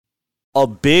A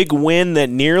big win that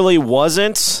nearly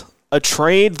wasn't, a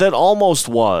trade that almost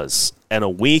was, and a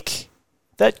week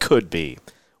that could be.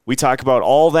 We talk about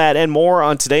all that and more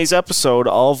on today's episode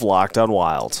of Locked on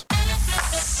Wild.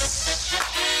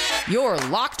 You're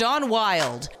Locked on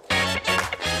Wild,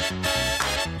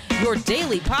 your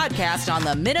daily podcast on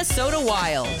the Minnesota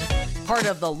Wild. Part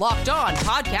of the Locked On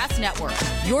Podcast Network,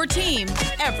 your team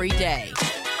every day.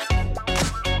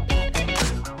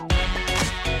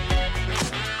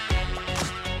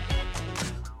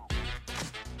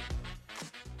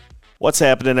 What's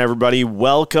happening, everybody?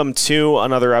 Welcome to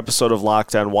another episode of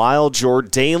Locked on Wild, your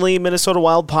daily Minnesota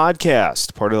Wild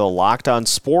podcast, part of the Locked on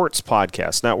Sports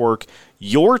Podcast Network,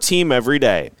 your team every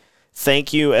day.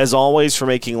 Thank you, as always, for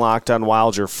making Locked on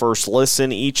Wild your first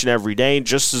listen each and every day.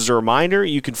 Just as a reminder,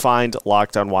 you can find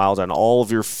Locked on Wild on all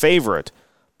of your favorite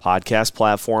podcast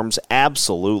platforms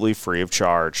absolutely free of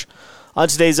charge. On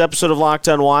today's episode of Locked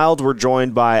on Wild, we're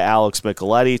joined by Alex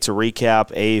Micheletti to recap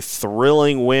a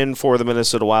thrilling win for the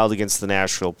Minnesota Wild against the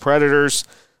Nashville Predators,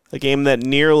 a game that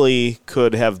nearly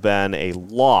could have been a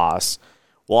loss.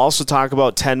 We'll also talk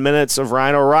about 10 minutes of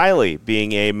Ryan O'Reilly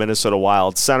being a Minnesota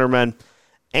Wild centerman,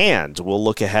 and we'll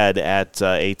look ahead at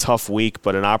a tough week,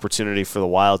 but an opportunity for the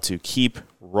Wild to keep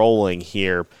rolling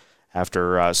here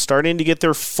after starting to get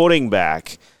their footing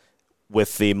back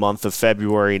with the month of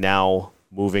February now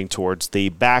moving towards the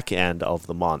back end of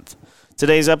the month.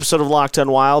 Today's episode of Locked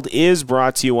on Wild is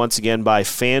brought to you once again by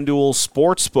FanDuel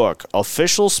Sportsbook,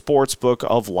 official sportsbook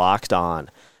of Locked On.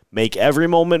 Make every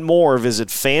moment more. Visit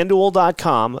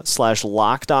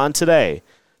FanDuel.com/LockedOn today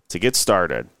to get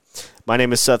started. My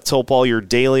name is Seth Topol, your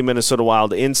daily Minnesota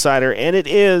Wild insider, and it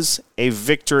is a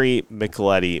Victory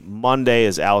Micheletti Monday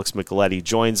as Alex Micheletti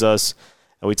joins us,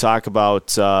 and we talk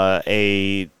about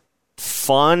a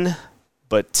fun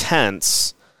but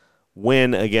tense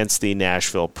win against the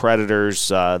Nashville Predators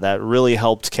that really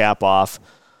helped cap off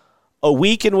a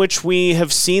week in which we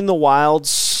have seen the Wild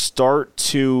start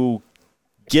to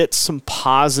get some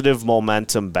positive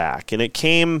momentum back. And it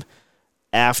came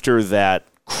after that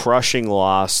crushing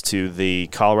loss to the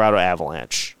Colorado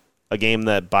Avalanche, a game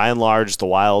that by and large the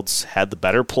Wilds had the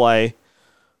better play,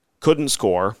 couldn't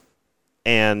score,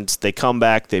 and they come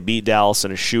back, they beat Dallas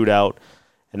in a shootout,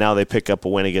 and now they pick up a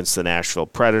win against the Nashville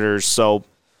Predators. So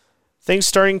things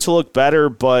starting to look better,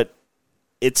 but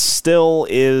it still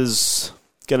is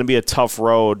going to be a tough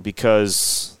road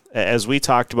because, as we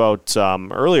talked about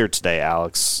earlier today,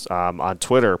 Alex, on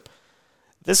Twitter,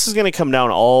 this is going to come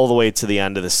down all the way to the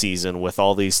end of the season with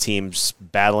all these teams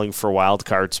battling for wild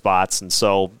card spots. And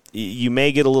so you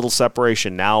may get a little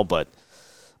separation now, but,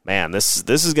 man, this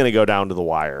is going to go down to the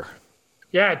wire.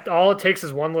 Yeah, all it takes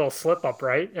is one little slip up,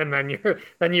 right? And then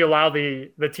you allow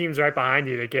the teams right behind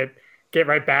you to get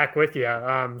right back with you.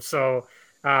 It's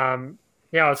gonna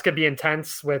be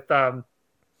intense with the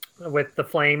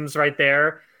Flames right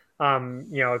there.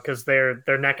 Because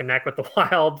they're neck and neck with the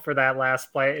Wild for that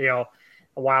last play, a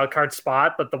wild card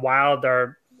spot. But the Wild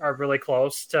are really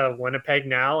close to Winnipeg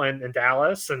now and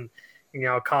Dallas, and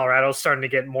Colorado's starting to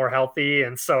get more healthy,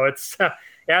 and so it's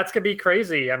it's gonna be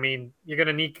crazy. I mean, you're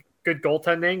gonna need good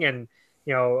goaltending, and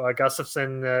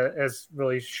Gustafsson has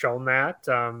really shown that,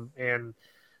 and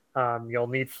you'll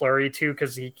need Fleury too,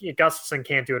 because Gustafsson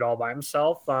can't do it all by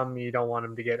himself. You don't want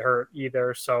him to get hurt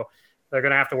either, so they're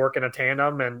gonna have to work in a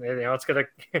tandem, and it's gonna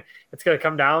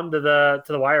come down to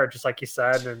the wire, just like you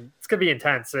said, and it's gonna be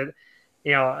intense. There's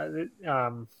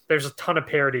a ton of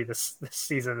parity this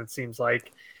season, it seems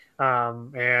like,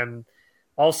 and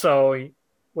also,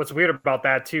 what's weird about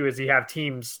that too is you have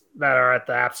teams that are at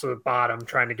the absolute bottom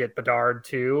trying to get Bedard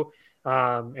too.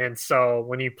 And so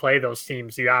when you play those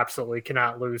teams, you absolutely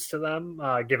cannot lose to them,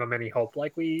 give them any hope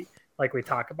like we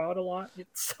talk about a lot.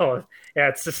 So yeah,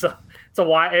 it's just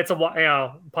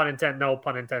pun intended, no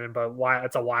pun intended, but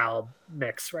it's a wild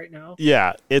mix right now.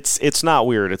 Yeah, it's not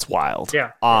weird, it's wild.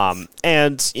 Yeah.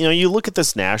 And you look at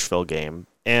this Nashville game,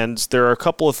 and there are a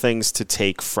couple of things to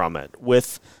take from it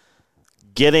with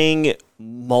getting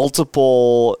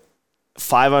multiple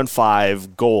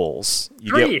 5-on-5 goals.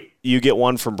 You get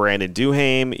one from Brandon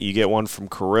Duhaime, you get one from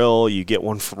Kirill, you get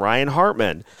one from Ryan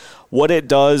Hartman. What it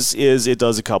does is it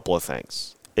does a couple of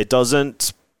things. It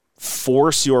doesn't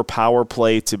force your power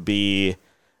play to be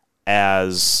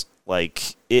as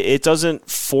it doesn't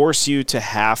force you to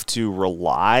have to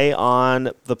rely on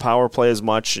the power play as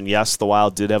much. And yes, the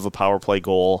Wild did have a power play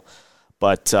goal,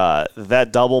 but that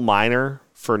double minor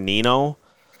for Nino,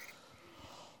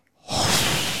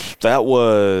 that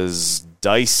was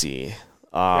dicey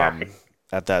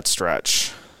at that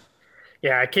stretch.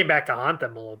 Yeah, I came back to haunt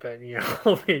them a little bit,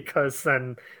 because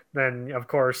then then of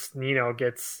course Nino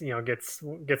gets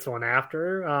one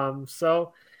after.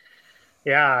 So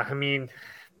yeah, I mean,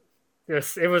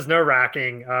 it was nerve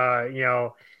wracking.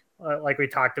 Like we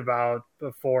talked about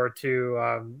before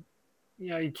too.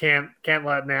 You can't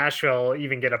let Nashville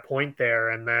even get a point there,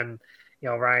 and then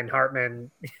Ryan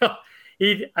Hartman,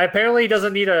 he apparently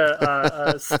doesn't need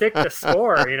a stick to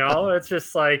score. It's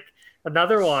just like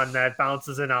another one that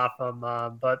bounces in off him,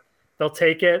 but they'll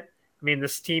take it. I mean,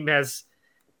 this team has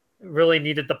really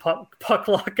needed the puck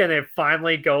luck, and it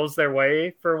finally goes their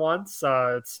way for once.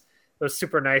 It was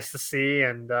super nice to see,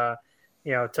 and to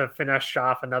finish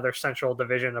off another Central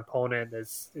Division opponent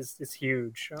is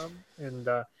huge.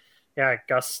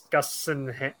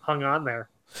 Gustafsson hung on there.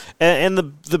 And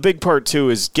the big part too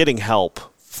is getting help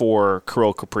for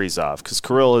Kirill Kaprizov, because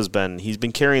Kirill he's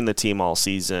been carrying the team all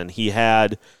season. He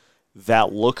had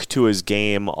that look to his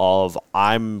game of,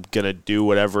 I'm going to do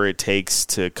whatever it takes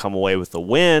to come away with the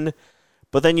win.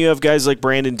 But then you have guys like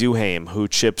Brandon Duhaime who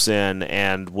chips in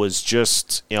and was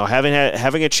just, having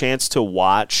a chance to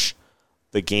watch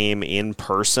the game in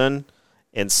person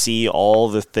and see all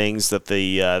the things that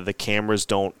the cameras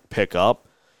don't pick up.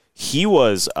 He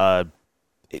was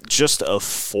just a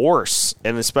force,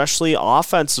 and especially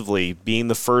offensively, being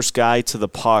the first guy to the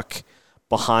puck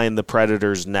behind the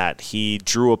Predators' net. He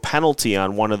drew a penalty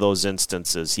on one of those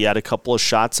instances. He had a couple of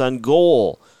shots on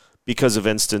goal because of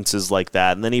instances like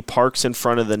that, and then he parks in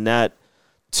front of the net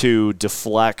to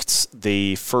deflect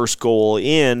the first goal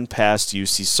in past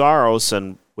UC Saros.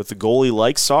 And with a goalie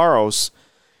like Saros,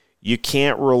 you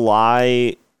can't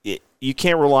rely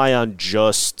on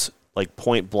just like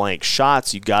point blank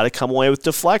shots. You got to come away with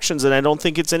deflections, and I don't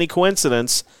think it's any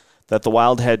coincidence that the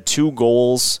Wild had 2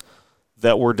 goals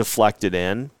that were deflected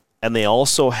in, and they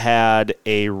also had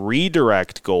a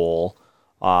redirect goal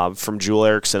from Joel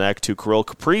Eriksson Ek to Kirill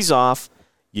Kaprizov.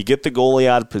 You get the goalie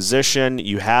out of position.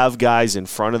 You have guys in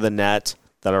front of the net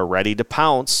that are ready to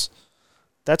pounce.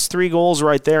 That's 3 goals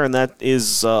right there, and that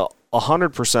is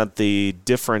 100% the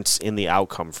difference in the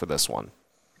outcome for this one.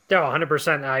 Yeah,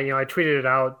 100%. I tweeted it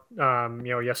out,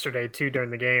 yesterday too during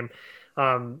the game.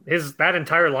 That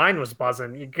entire line was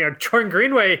buzzing. Jordan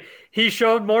Greenway, he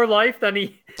showed more life than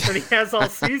he has all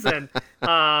season.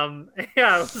 Good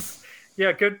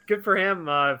for him.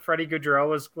 Freddie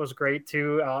Gaudreau was great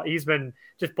too. He's been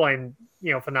just playing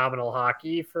phenomenal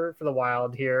hockey for the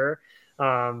Wild here.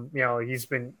 He's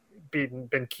been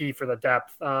key for the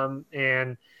depth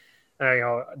and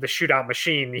the shootout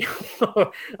machine.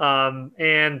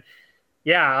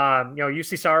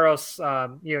 UC Saros,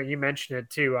 you mentioned it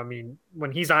too. I mean,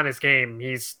 when he's on his game,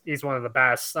 he's one of the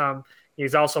best.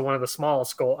 He's also one of the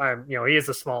smallest he is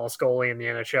the smallest goalie in the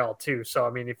NHL too. So, I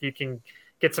mean, if you can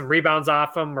get some rebounds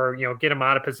off him or, get him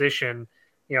out of position,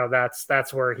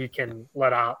 that's where he can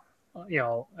let out,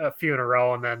 a few in a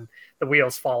row, and then the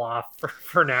wheels fall off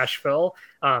for Nashville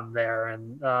there.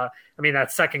 And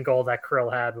that second goal that Kirill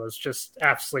had was just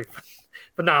absolutely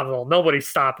phenomenal. Nobody's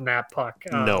stopping that puck.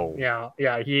 No.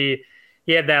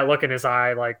 He had that look in his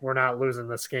eye, like, we're not losing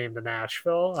this game to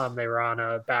Nashville. They were on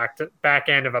a back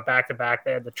end of a back-to-back.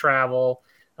 They had to travel.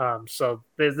 So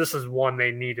this is one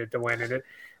they needed to win. And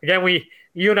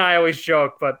you and I always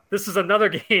joke, but this is another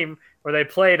game where they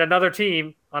played another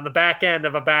team on the back end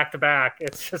of a back-to-back.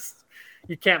 It's just,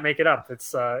 you can't make it up.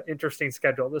 It's an interesting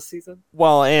schedule this season.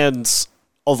 Well, and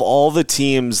of all the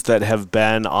teams that have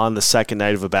been on the second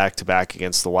night of a back-to-back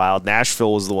against the Wild,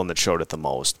 Nashville was the one that showed it the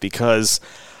most, because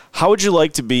how would you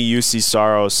like to be UC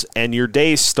Saros and your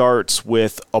day starts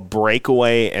with a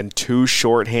breakaway and 2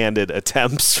 shorthanded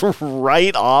attempts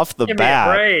right off the bat? Give me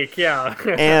a break, yeah.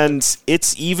 And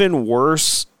it's even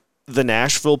worse, the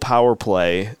Nashville power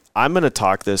play. I'm going to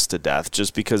talk this to death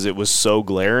just because it was so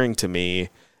glaring to me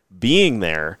being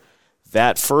there.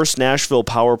 That first Nashville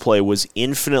power play was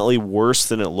infinitely worse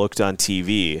than it looked on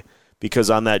TV, because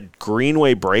on that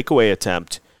Greenway breakaway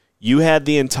attempt, you had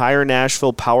the entire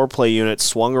Nashville power play unit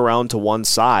swung around to one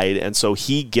side, and so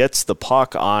he gets the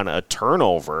puck on a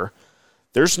turnover.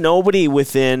 There's nobody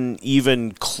within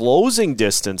even closing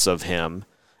distance of him,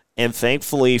 and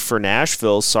thankfully for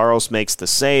Nashville, Saros makes the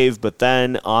save, but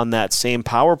then on that same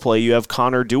power play, you have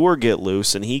Connor Dewar get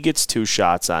loose, and he gets 2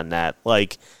 shots on net.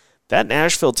 Like, that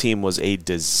Nashville team was a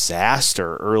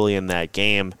disaster early in that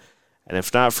game, and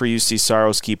if not for UC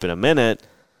Saros keeping a minute,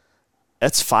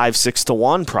 that's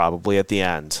 5-6-1 probably at the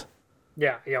end.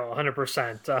 Yeah,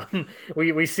 100%.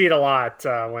 We see it a lot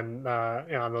when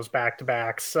on those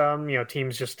back-to-backs.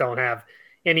 Teams just don't have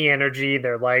any energy.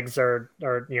 Their legs are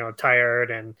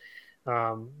tired, and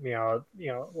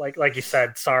like you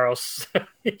said, Saros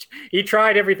he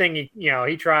tried everything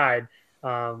he tried,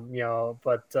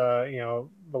 But the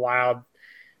Wild,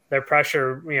 their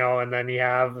pressure, and then you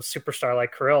have a superstar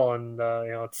like Kirill, and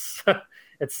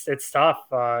it's tough.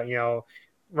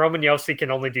 Roman Josi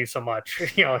can only do so much.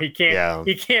 He can't.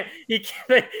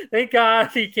 Thank God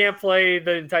he can't play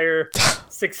the entire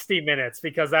 60 minutes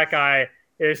because that guy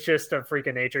is just a freak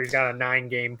of nature. He's got a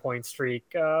 9-game point streak.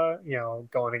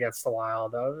 Going against the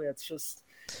Wild. It's just,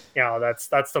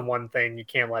 that's the one thing you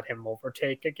can't let him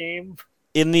overtake a game.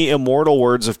 In the immortal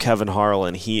words of Kevin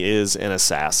Harlan, he is an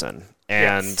assassin.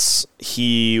 And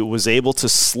he was able to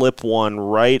slip one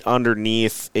right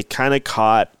underneath. It kind of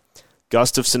caught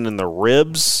Gustafsson in the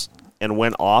ribs and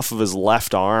went off of his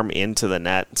left arm into the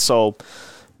net. So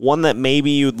one that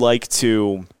maybe you'd like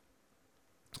your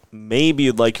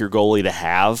goalie to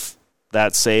have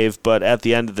that save, but at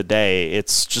the end of the day,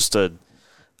 that's just a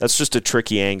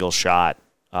tricky angle shot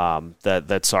that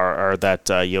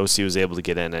Josi was able to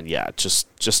get in, and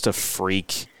just a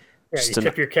freak. Yeah, you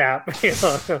tip your cap.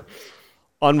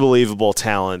 Unbelievable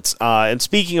talent. And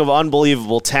speaking of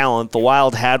unbelievable talent, the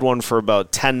Wild had one for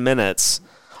about 10 minutes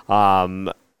on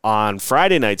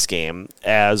Friday night's game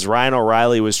as Ryan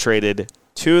O'Reilly was traded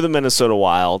to the Minnesota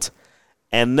Wild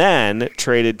and then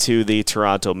traded to the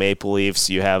Toronto Maple Leafs.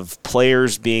 You have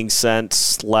players being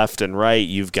sent left and right.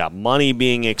 You've got money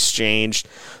being exchanged.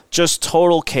 Just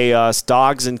total chaos,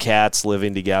 dogs and cats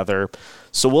living together.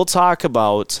 So we'll talk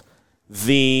about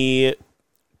the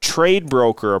trade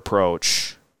broker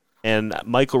approach, and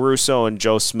Michael Russo and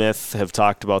Joe Smith have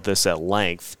talked about this at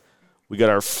length. We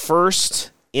got our first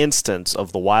instance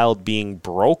of the Wild being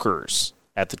brokers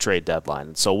at the trade deadline,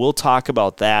 and so we'll talk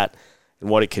about that and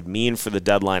what it could mean for the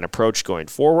deadline approach going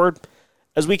forward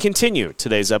as we continue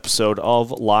today's episode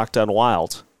of Locked on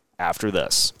Wild after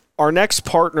this. Our next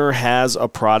partner has a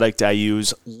product I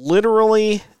use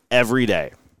literally every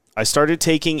day. I started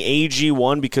taking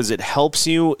AG1 because it helps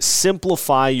you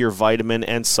simplify your vitamin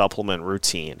and supplement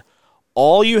routine.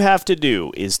 All you have to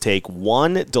do is take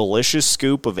one delicious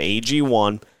scoop of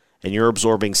AG1 and you're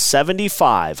absorbing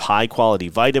 75 high-quality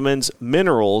vitamins,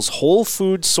 minerals, whole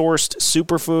food-sourced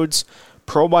superfoods,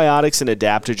 probiotics, and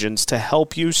adaptogens to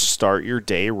help you start your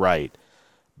day right.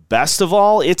 Best of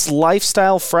all, it's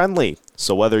lifestyle-friendly.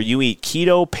 So whether you eat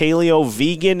keto, paleo,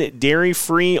 vegan,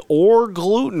 dairy-free, or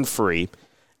gluten-free,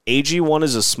 AG1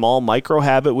 is a small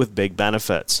micro-habit with big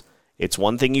benefits. It's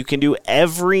one thing you can do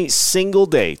every single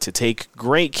day to take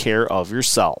great care of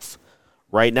yourself.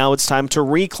 Right now, it's time to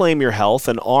reclaim your health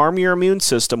and arm your immune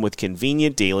system with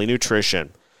convenient daily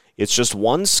nutrition. It's just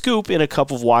one scoop in a cup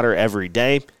of water every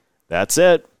day. That's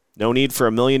it. No need for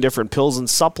a million different pills and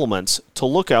supplements to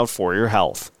look out for your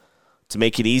health. To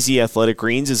make it easy, Athletic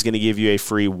Greens is going to give you a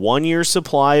free 1-year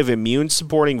supply of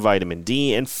immune-supporting vitamin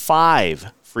D and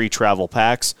 5 free travel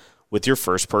packs with your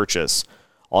first purchase.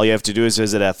 All you have to do is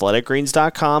visit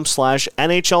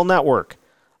athleticgreens.com/NHL Network.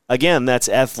 Again, that's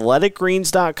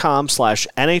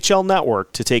athleticgreens.com/NHL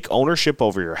Network to take ownership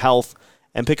over your health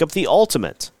and pick up the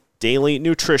ultimate daily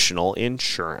nutritional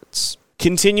insurance.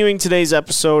 Continuing today's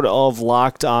episode of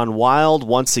Locked on Wild,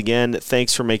 once again,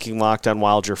 thanks for making Locked on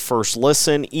Wild your first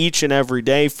listen each and every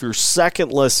day. For your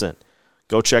second listen,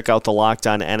 go check out the Locked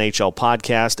on NHL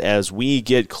podcast as we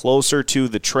get closer to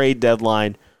the trade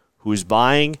deadline. Who's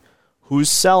buying? Who's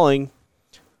selling?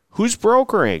 Who's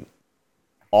brokering?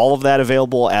 All of that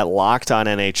available at Locked on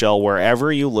NHL,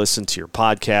 wherever you listen to your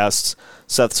podcasts.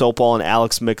 Seth Topol and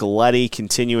Alex Micheletti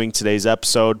continuing today's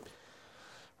episode.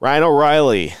 Ryan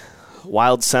O'Reilly,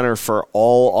 Wild center for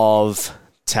all of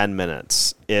 10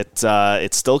 minutes. It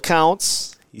still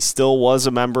counts. He still was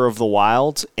a member of the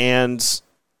Wild, and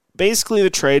basically the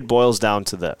trade boils down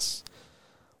to this.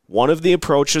 One of the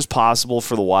approaches possible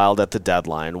for the Wild at the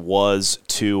deadline was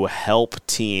to help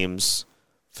teams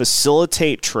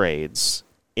facilitate trades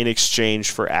in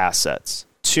exchange for assets,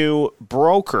 to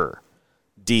broker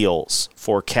deals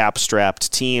for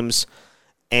cap-strapped teams,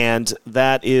 and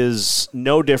that is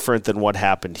no different than what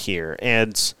happened here.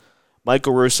 And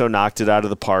Michael Russo knocked it out of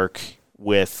the park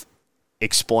with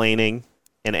explaining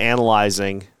and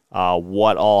analyzing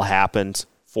what all happened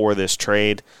for this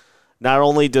trade. Not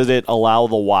only did it allow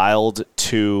the Wild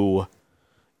to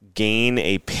gain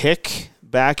a pick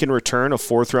back in return, a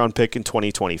 4th-round pick in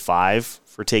 2025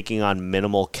 for taking on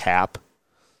minimal cap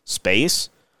space.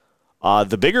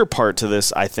 The bigger part to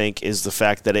this, I think, is the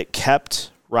fact that it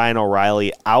kept Ryan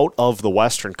O'Reilly out of the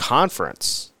Western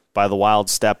Conference by the Wild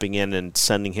stepping in and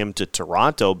sending him to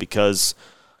Toronto because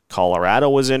Colorado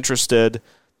was interested.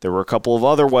 There were a couple of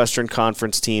other Western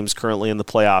Conference teams currently in the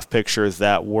playoff picture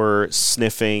that were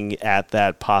sniffing at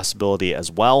that possibility as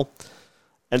well.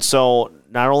 And so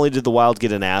not only did the Wild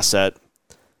get an asset,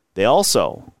 they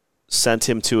also sent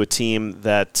him to a team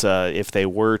that if they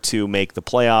were to make the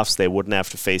playoffs, they wouldn't have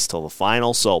to face till the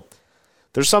final. So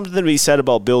there's something to be said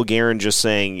about Bill Guerin just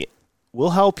saying,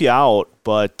 we'll help you out,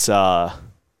 but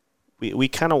we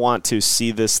kind of want to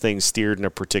see this thing steered in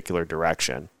a particular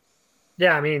direction.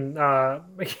 Yeah, I mean,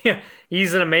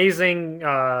 he's an amazing,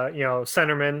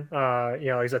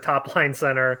 centerman. He's a top line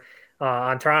center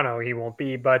on Toronto. He won't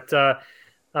be, but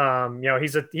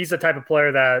he's the type of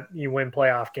player that you win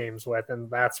playoff games with,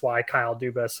 and that's why Kyle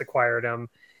Dubas acquired him.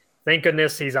 Thank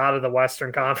goodness he's out of the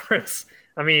Western Conference.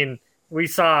 I mean, we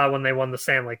saw when they won the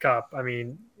Stanley Cup. I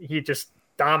mean, he just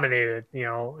dominated,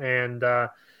 and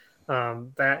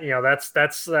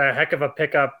that's a heck of a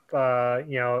pickup.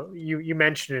 You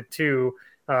mentioned it too.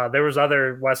 There was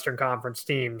other Western Conference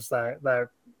teams that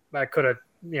could have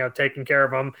taken care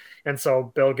of him, and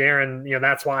so Bill Guerin,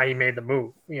 that's why he made the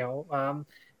move.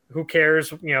 Who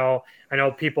cares? I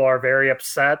know people are very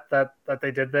upset that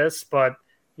they did this, but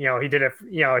he did it.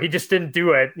 He just didn't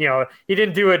do it. He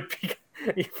didn't do it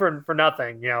for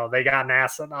nothing. They got an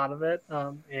asset out of it,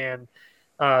 and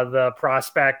the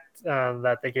prospect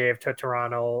that they gave to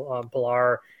Toronto,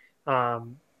 Pilar,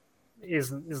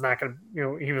 is not going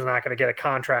to, he was not going to get a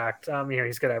contract.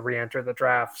 He's going to re-enter the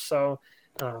draft. So,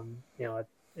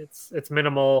 it's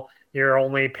minimal. You're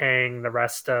only paying the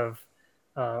rest of,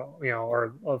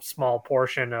 or a small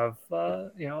portion of,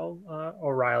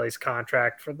 O'Reilly's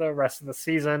contract for the rest of the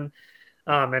season.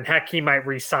 And heck, he might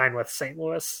re-sign with St.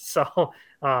 Louis. So,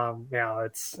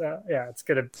 it's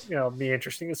going to be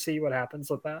interesting to see what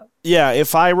happens with that. Yeah,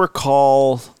 if I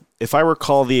recall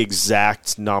the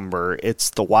exact number, it's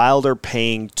the Wild are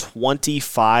paying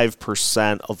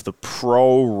 25% of the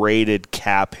pro-rated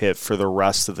cap hit for the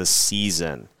rest of the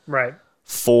season. Right.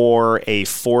 For a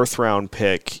fourth-round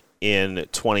pick in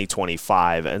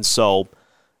 2025. And so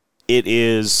it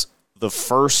is the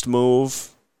first move.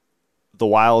 The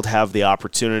Wild have the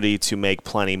opportunity to make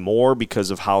plenty more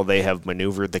because of how they have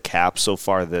maneuvered the cap so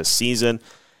far this season.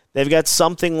 They've got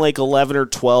something like $11 or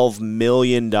 $12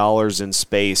 million in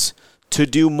space to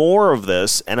do more of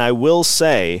this. And I will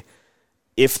say,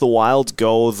 if the Wild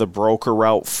go the broker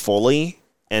route fully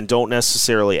and don't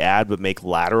necessarily add but make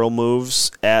lateral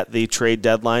moves at the trade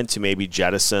deadline to maybe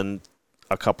jettison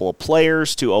a couple of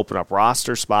players to open up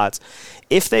roster spots,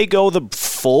 if they go the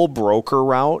full broker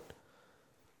route,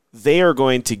 they are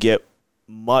going to get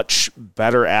much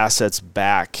better assets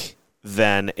back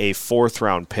than a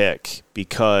fourth-round pick,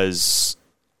 because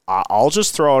I'll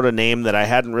just throw out a name that I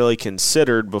hadn't really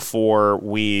considered before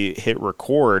we hit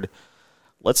record.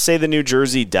 Let's say the New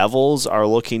Jersey Devils are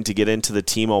looking to get into the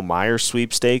Timo Meier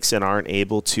sweepstakes and aren't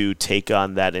able to take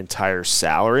on that entire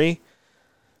salary.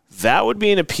 That would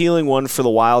be an appealing one for the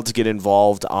Wild to get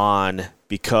involved on,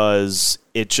 because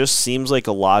it just seems like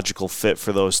a logical fit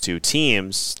for those two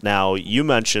teams. Now, you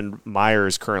mentioned Meier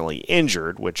is currently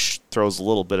injured, which throws a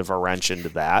little bit of a wrench into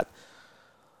that.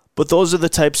 But those are the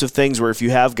types of things where if you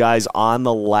have guys on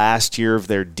the last year of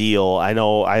their deal, I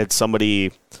know I had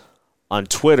somebody on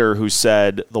Twitter who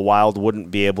said the Wild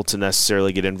wouldn't be able to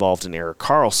necessarily get involved in Erik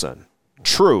Karlsson.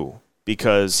 True,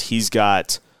 because he's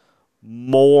got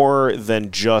more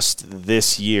than just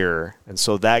this year, and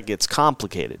so that gets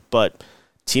complicated. But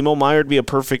Timo Meier would be a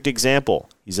perfect example.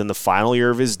 He's in the final year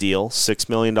of his deal, $6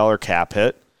 million cap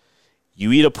hit.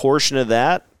 You eat a portion of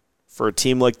that for a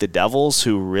team like the Devils,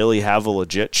 who really have a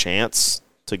legit chance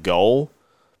to go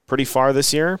pretty far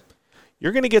this year,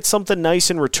 you're going to get something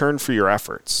nice in return for your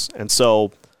efforts. And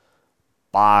so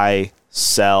buy,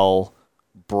 sell,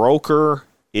 broker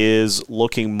is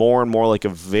looking more and more like a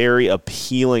very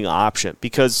appealing option,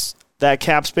 because that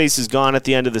cap space is gone at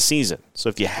the end of the season. So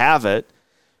if you have it,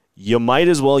 you might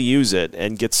as well use it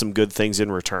and get some good things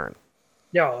in return.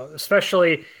 Yeah,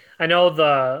 especially, I know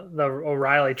the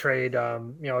O'Reilly trade,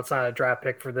 it's not a draft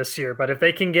pick for this year, but if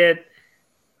they can get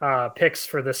picks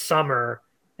for this summer,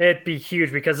 it'd be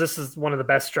huge, because this is one of the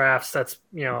best drafts that's,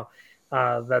 that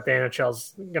the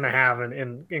NHL's going to have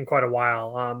in quite a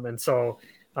while. And so,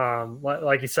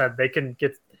 like you said, they can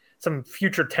get some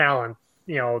future talent,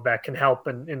 that can help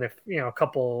in a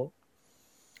couple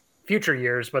future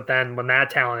years. But then when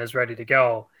that talent is ready to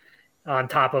go, on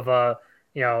top of a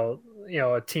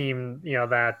team,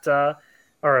 that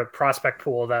or a prospect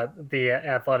pool that the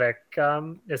Athletic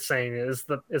is saying is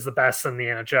the best in the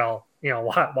NHL,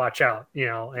 watch out,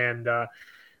 and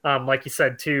like you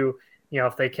said too,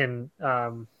 if they can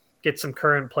get some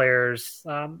current players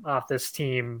off this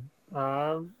team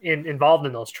involved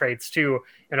in those trades too,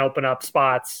 and open up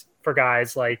spots for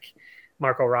guys like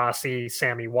Marco Rossi,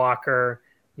 Sammy Walker,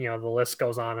 the list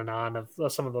goes on and on of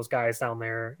some of those guys down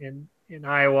there in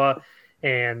Iowa,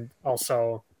 and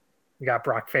also, we got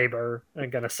Brock Faber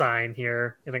going to sign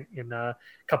here in a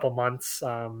couple months,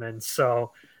 and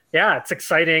so yeah, it's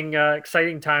exciting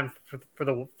time for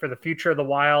the future of the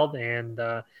Wild, and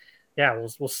yeah,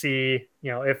 we'll see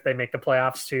if they make the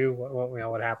playoffs too.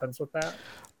 What happens with that?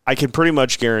 I can pretty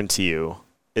much guarantee you,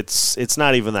 it's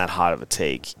not even that hot of a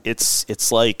take.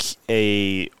 It's like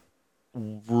a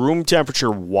room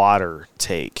temperature water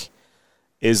take.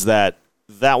 Is that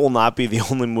will not be the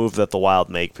only move that the Wild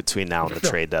make between now and the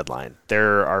trade deadline.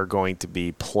 There are going to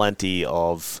be plenty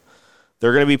of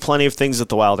things that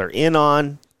the Wild are in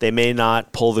on. They may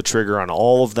not pull the trigger on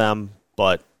all of them,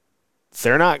 but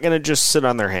they're not going to just sit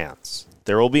on their hands.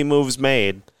 There will be moves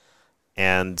made,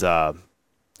 and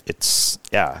it's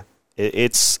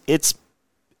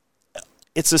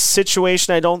a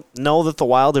situation I don't know that the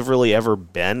Wild have really ever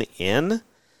been in,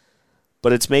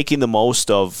 but it's making the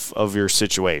most of your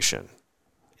situation.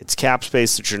 It's cap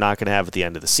space that you're not going to have at the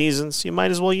end of the season, so you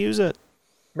might as well use it.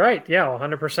 Right, yeah,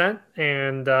 100%.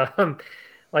 And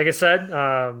like I said,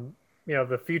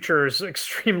 the future is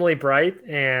extremely bright,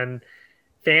 and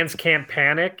fans can't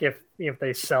panic if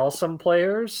they sell some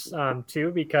players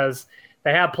too, because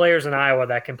they have players in Iowa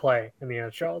that can play in the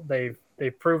NHL.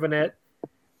 They've proven it.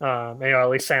 At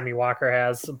least Sammy Walker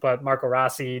has, but Marco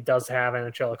Rossi does have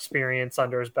NHL experience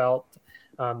under his belt,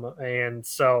 and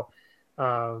so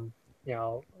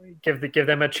give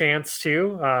them a chance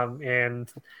too.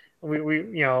 And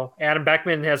we Adam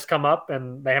Beckman has come up,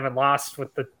 and they haven't lost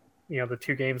with the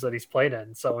 2 games that he's played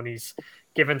in. So, and he's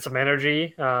given some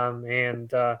energy,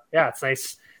 it's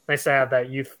nice to have that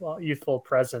youthful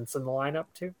presence in the lineup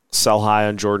too. Sell high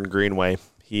on Jordan Greenway.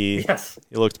 He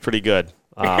looked pretty good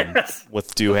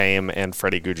with Duhaime and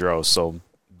Freddie Gaudreau. So,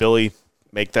 Billy,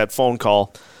 make that phone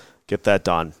call, get that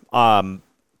done.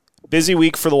 Busy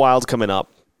week for the Wild coming up,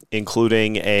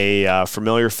 including a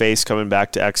familiar face coming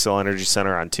back to Xcel Energy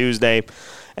Center on Tuesday,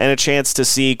 and a chance to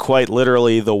see quite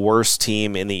literally the worst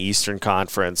team in the Eastern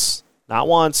Conference, not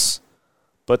once,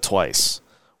 but twice.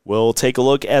 We'll take a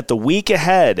look at the week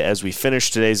ahead as we finish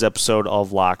today's episode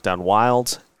of Locked on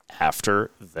Wild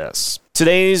after this.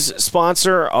 Today's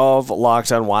sponsor of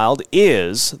Locked on Wild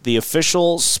is the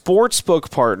official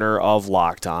sportsbook partner of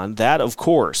Locked On. That, of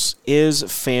course, is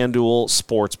FanDuel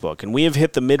Sportsbook. And we have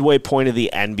hit the midway point of the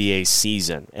NBA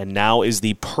season. And now is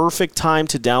the perfect time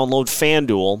to download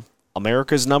FanDuel,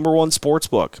 America's #1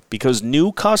 sportsbook, because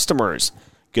new customers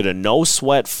get a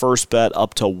no-sweat first bet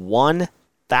up to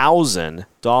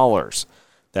 $1,000.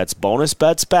 That's bonus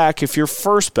bets back if your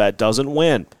first bet doesn't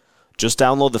win. Just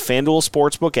download the FanDuel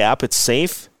Sportsbook app. It's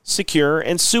safe, secure,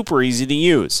 and super easy to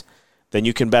use. Then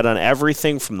you can bet on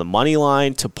everything from the money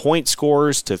line to point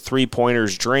scores to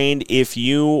three-pointers drained. If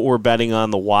you were betting on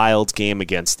the Wild game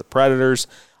against the Predators,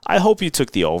 I hope you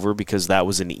took the over because that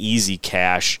was an easy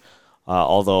cash,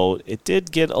 although it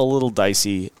did get a little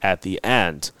dicey at the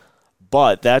end.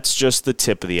 But that's just the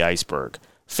tip of the iceberg.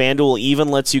 FanDuel even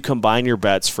lets you combine your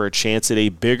bets for a chance at a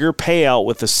bigger payout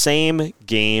with the same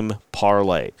game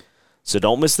parlay. So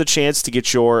don't miss the chance to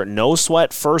get your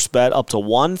no-sweat first bet up to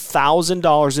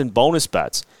 $1,000 in bonus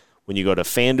bets when you go to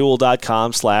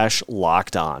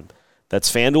FanDuel.com/lockedon.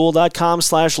 That's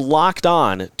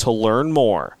FanDuel.com/lockedon to learn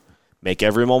more. Make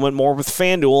every moment more with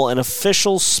FanDuel, an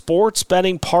official sports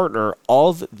betting partner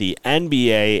of the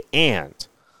NBA and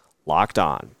Locked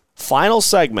On. Final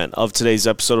segment of today's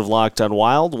episode of Locked on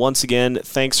Wild. Once again,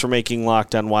 thanks for making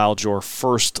Locked on Wild your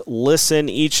first listen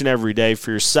each and every day.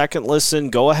 For your second listen,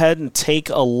 go ahead and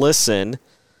take a listen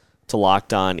to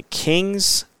Locked on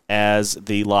Kings as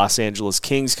the Los Angeles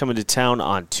Kings come into town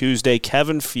on Tuesday.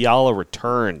 Kevin Fiala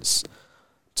returns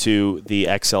to the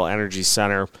Xcel Energy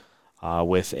Center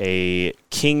with a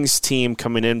Kings team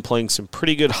coming in playing some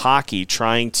pretty good hockey,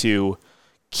 trying to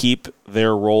keep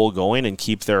their roll going and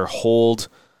keep their hold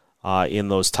in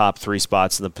those top 3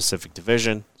 spots in the Pacific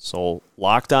Division. So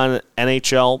Locked On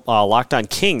NHL, Locked On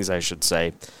Kings, I should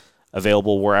say,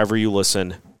 available wherever you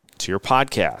listen to your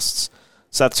podcasts.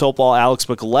 Seth Topol, Alex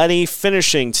Micheletti,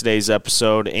 finishing today's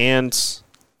episode, and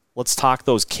let's talk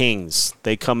those Kings.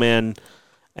 They come in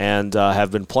and have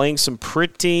been playing some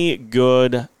pretty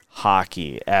good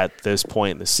hockey at this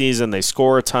point in the season. They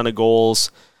score a ton of goals.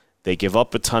 They give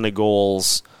up a ton of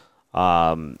goals.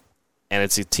 And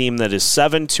it's a team that is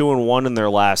 7-2-1 in their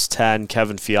last 10.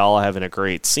 Kevin Fiala having a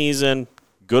great season.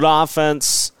 Good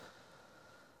offense.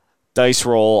 Dice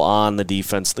roll on the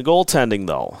defense. The goaltending,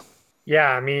 though. Yeah,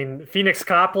 I mean, Phoenix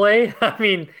Copley, just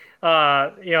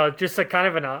a kind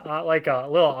of a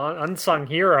little unsung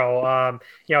hero.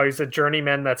 He's a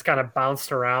journeyman that's kind of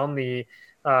bounced around the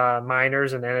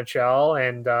minors and NHL.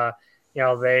 And,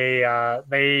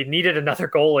 they needed another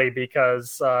goalie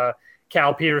because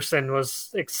Cal Peterson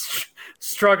was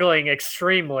struggling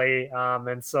extremely,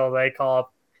 and so they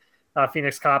call up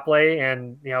Phoenix Copley,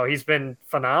 and he's been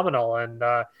phenomenal and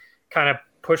kind of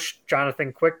pushed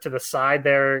Jonathan Quick to the side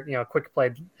there. Quick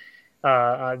played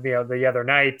the other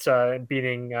night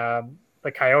beating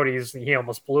the Coyotes. He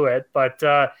almost blew it, but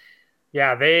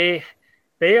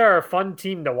they are a fun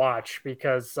team to watch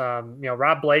because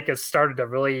Rob Blake has started to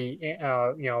really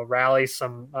rally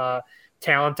some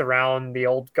talent around the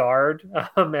old guard,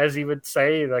 as he would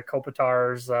say, the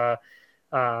Kopitars,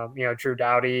 Drew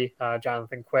Doughty,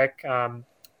 Jonathan Quick,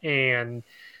 and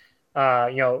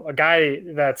a guy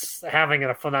that's having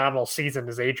a phenomenal season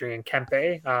is Adrian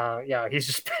Kempe. He's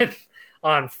just been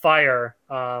on fire,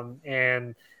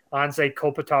 and Anze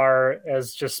Kopitar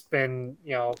has just been,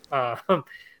 when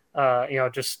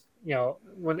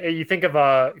you think of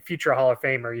a future Hall of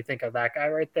Famer, you think of that guy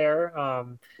right there.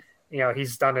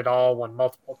 He's done it all, won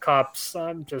multiple cups. He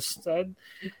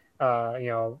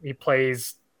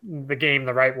plays the game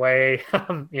the right way.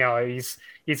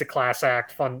 He's a class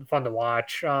act, fun to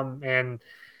watch.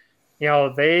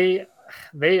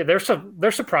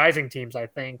 They're surprising teams. I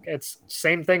think it's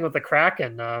same thing with the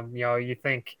Kraken. You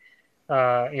think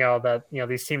that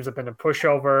these teams have been a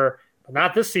pushover, but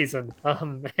not this season.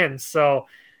 And so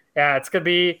it's gonna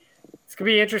be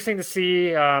interesting to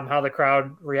see how the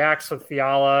crowd reacts with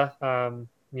Fiala.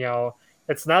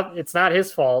 It's not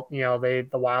his fault. The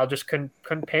Wild just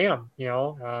couldn't pay him.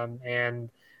 And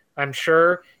I'm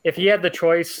sure if he had the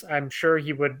choice, I'm sure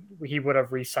he would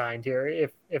have re-signed here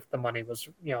if the money was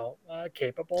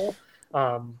capable.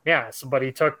 But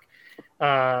he took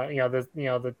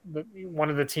the one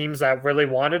of the teams that really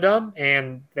wanted him,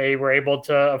 and they were able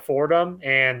to afford him,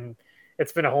 and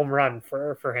it's been a home run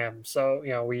for him. So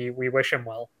we wish him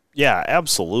well. Yeah,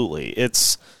 absolutely.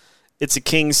 It's a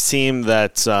Kings team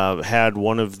that had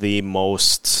one of the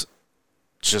most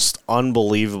just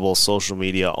unbelievable social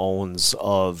media owns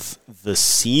of the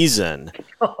season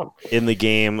in the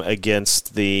game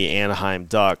against the Anaheim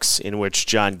Ducks, in which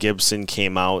John Gibson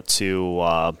came out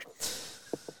to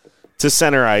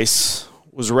center ice,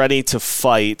 was ready to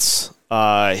fight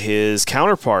his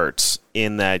counterpart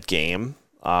in that game,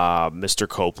 Mr.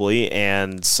 Copley,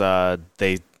 and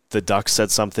the Ducks said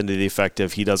something to the effect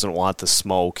of he doesn't want the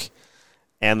smoke.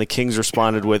 And the Kings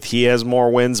responded with, he has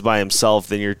more wins by himself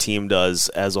than your team does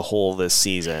as a whole this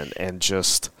season. And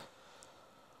just,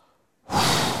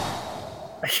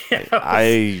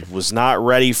 I was not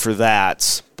ready for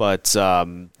that. But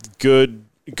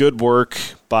good work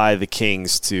by the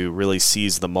Kings to really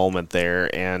seize the moment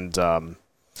there. And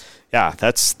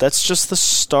that's just the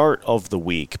start of the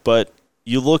week. But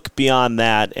you look beyond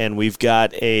that, and we've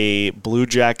got a Blue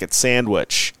Jacket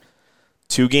sandwich.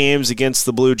 2 games against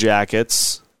the Blue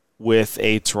Jackets with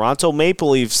a Toronto Maple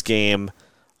Leafs game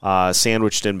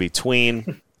sandwiched in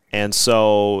between. And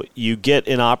so you get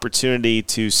an opportunity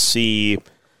to see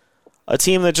a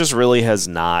team that just really has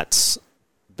not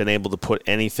been able to put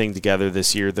anything together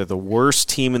this year. They're the worst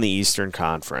team in the Eastern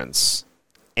Conference.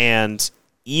 And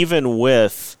even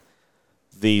with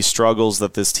the struggles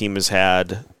that this team has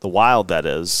had, the Wild that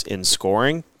is, in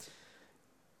scoring,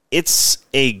 it's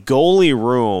a goalie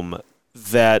room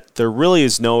that there really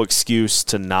is no excuse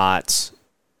to not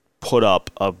put up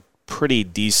a pretty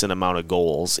decent amount of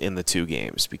goals in the 2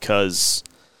 games, because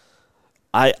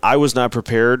I was not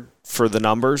prepared for the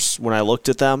numbers when I looked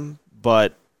at them,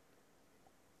 but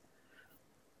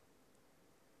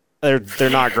they're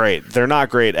not great. They're not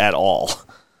great at all.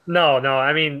 No.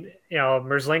 I mean,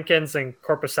 Merzlikins and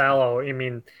Korpisalo, I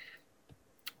mean,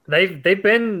 they've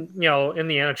been, in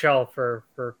the NHL for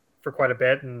quite a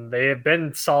bit, and they have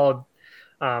been solid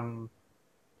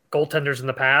goaltenders in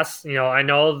the past. I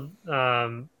know,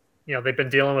 they've been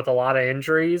dealing with a lot of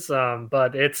injuries,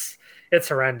 but it's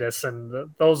horrendous. And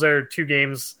those are 2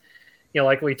 games,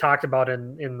 like we talked about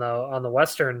on the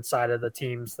Western side of the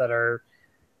teams that are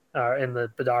in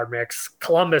the Bedard mix.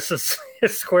 Columbus is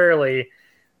squarely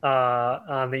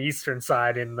on the Eastern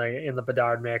side in the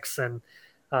Bedard mix. And,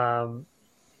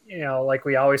 like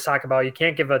we always talk about, you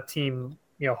can't give a team,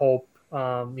 hope,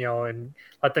 and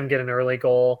let them get an early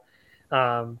goal,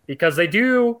 because they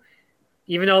do,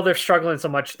 even though they're struggling so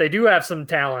much, they do have some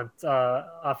talent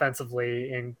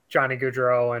offensively in Johnny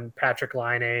Gaudreau and Patrick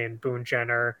Laine and Boone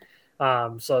Jenner.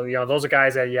 So those are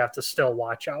guys that you have to still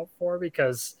watch out for,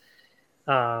 because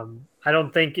I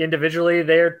don't think individually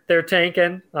they're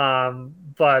tanking,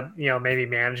 but maybe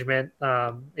management,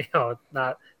 not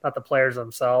the players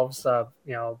themselves,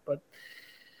 but.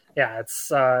 Yeah,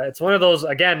 it's one of those,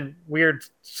 again, weird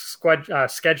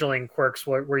scheduling quirks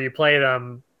where you play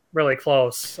them really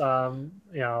close,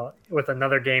 with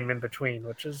another game in between,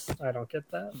 which is, I don't get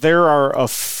that. There are a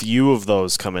few of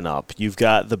those coming up. You've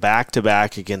got the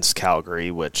back-to-back against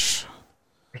Calgary, which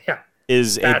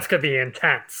that's going to be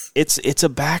intense. It's a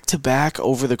back-to-back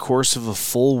over the course of a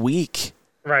full week.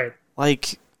 Right.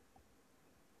 Like,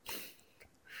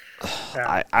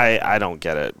 I don't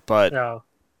get it, but no.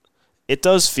 It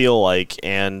does feel like,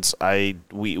 and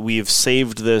we've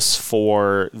saved this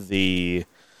for the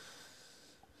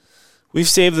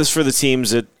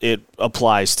teams it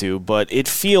applies to, but it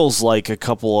feels like a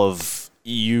couple of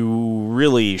you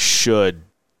really should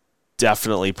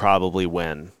definitely probably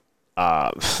win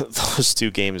those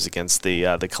two games against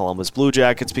the Columbus Blue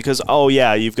Jackets, because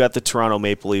you've got the Toronto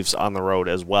Maple Leafs on the road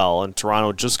as well, and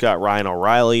Toronto just got Ryan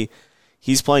O'Reilly.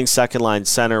 He's playing second line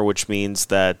center, which means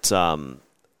that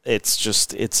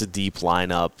it's a deep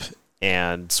lineup,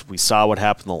 and we saw what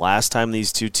happened the last time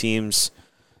these two teams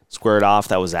squared off.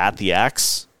 That was at the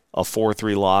X, a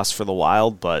 4-3 loss for the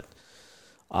Wild, but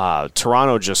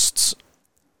Toronto just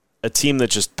a team that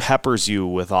just peppers you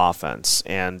with offense,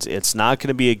 and it's not going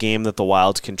to be a game that the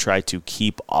Wild can try to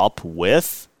keep up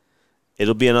with.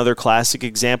 It'll be another classic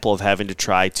example of having to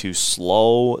try to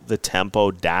slow the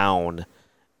tempo down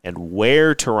and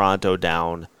wear Toronto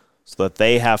down so that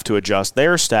they have to adjust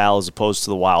their style as opposed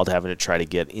to the Wild having to try to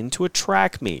get into a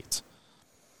track meet.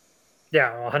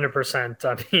 Yeah, 100%.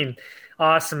 I mean,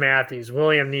 Austin Matthews,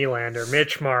 William Nylander,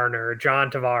 Mitch Marner, John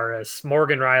Tavares,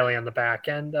 Morgan Riley on the back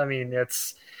end. I mean, and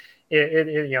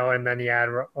then you add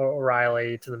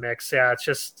O'Reilly to the mix. Yeah, it's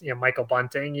just, Michael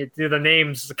Bunting. You do the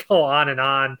names go on and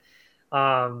on.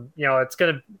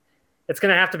 It's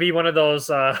gonna have to be one of those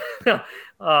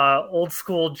old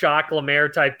school Jacques Lemaire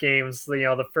type games.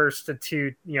 The first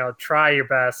two, try your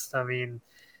best. I mean,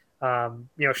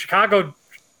 Chicago,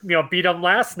 beat them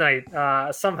last night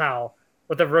somehow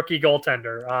with a rookie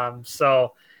goaltender.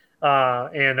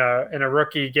 And a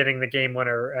rookie getting the game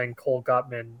winner and Cole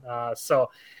Gutman.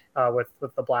 With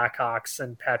the Blackhawks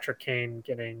and Patrick Kane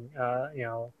getting a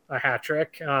hat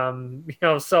trick. That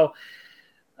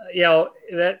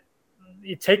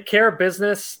you take care of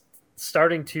business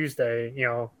starting Tuesday,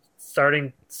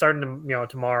 starting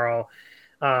tomorrow,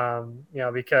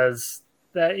 because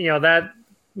that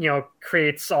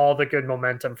creates all the good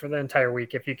momentum for the entire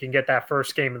week. If you can get that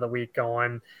first game of the week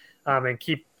going, and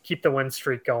keep the win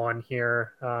streak going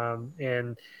here. All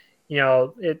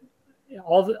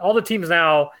the teams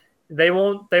now, they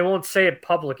won't say it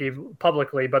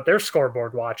publicly, but they're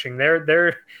scoreboard watching.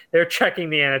 They're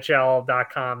checking the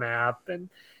NHL.com app and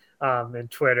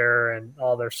Twitter and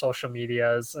all their social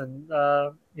medias, and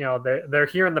they're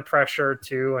hearing the pressure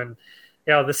too. And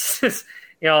this is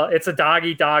it's a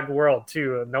dog-eat-dog world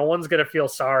too. No one's gonna feel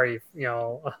sorry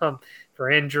for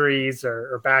injuries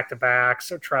or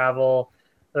back-to-backs or travel.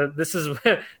 This is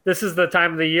the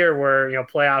time of the year where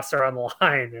playoffs are on the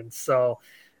line, and so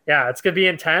it's gonna be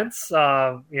intense.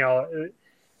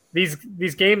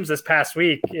 These games this past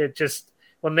week, it just,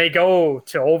 when they go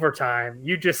to overtime,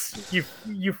 you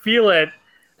feel it.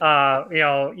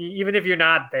 Even if you're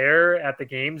not there at the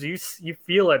games, you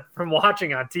feel it from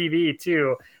watching on TV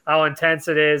too, how intense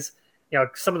it is.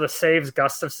 Some of the saves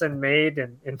Gustafsson made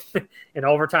in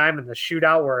overtime and the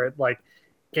shootout where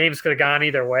games could have gone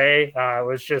either way. It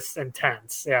was just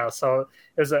intense. Yeah. So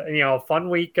it was a fun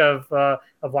week of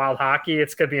Wild hockey.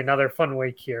 It's going to be another fun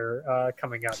week here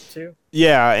coming up too.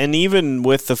 Yeah, and even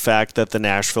with the fact that the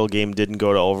Nashville game didn't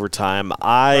go to overtime,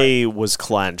 I was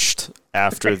clenched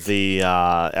after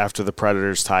the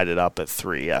Predators tied it up at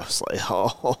 3. I was like,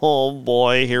 oh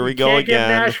boy, here we go again. Give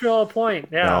Nashville a point.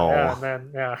 Yeah,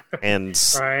 no. And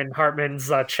Ryan Hartman's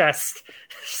chest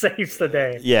saves the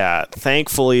day. Yeah,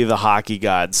 thankfully the hockey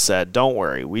gods said, don't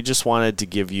worry, we just wanted to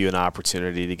give you an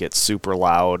opportunity to get super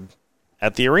loud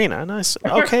at the arena. And I said,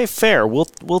 okay, fair.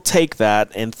 We'll take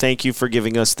that, and thank you for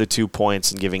giving us the 2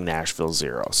 points and giving Nashville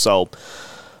 0. So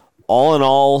all in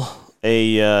all,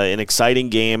 an exciting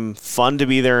game. Fun to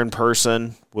be there in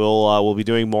person. We'll be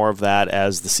doing more of that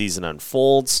as the season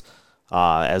unfolds,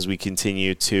 as we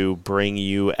continue to bring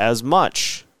you as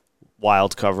much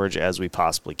Wild coverage as we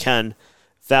possibly can.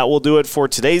 That will do it for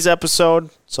today's episode.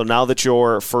 So now that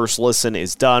your first listen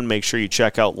is done, make sure you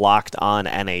check out Locked On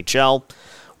NHL.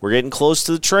 We're getting close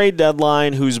to the trade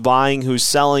deadline. Who's buying, who's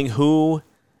selling, who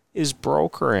is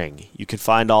brokering. You can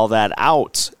find all that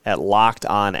out at Locked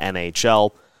On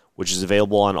NHL, which is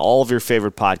available on all of your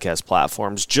favorite podcast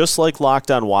platforms, just like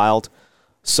Locked On Wild.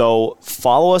 So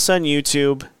follow us on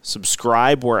YouTube,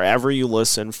 subscribe wherever you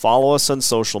listen, follow us on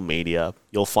social media.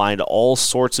 You'll find all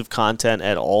sorts of content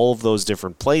at all of those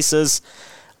different places,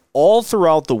 all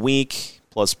throughout the week,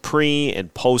 plus pre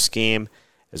and post game.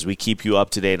 as we keep you up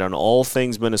to date on all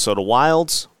things Minnesota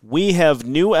Wilds. We have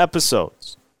new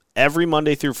episodes every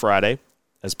Monday through Friday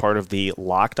as part of the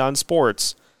Locked On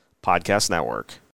Sports Podcast Network.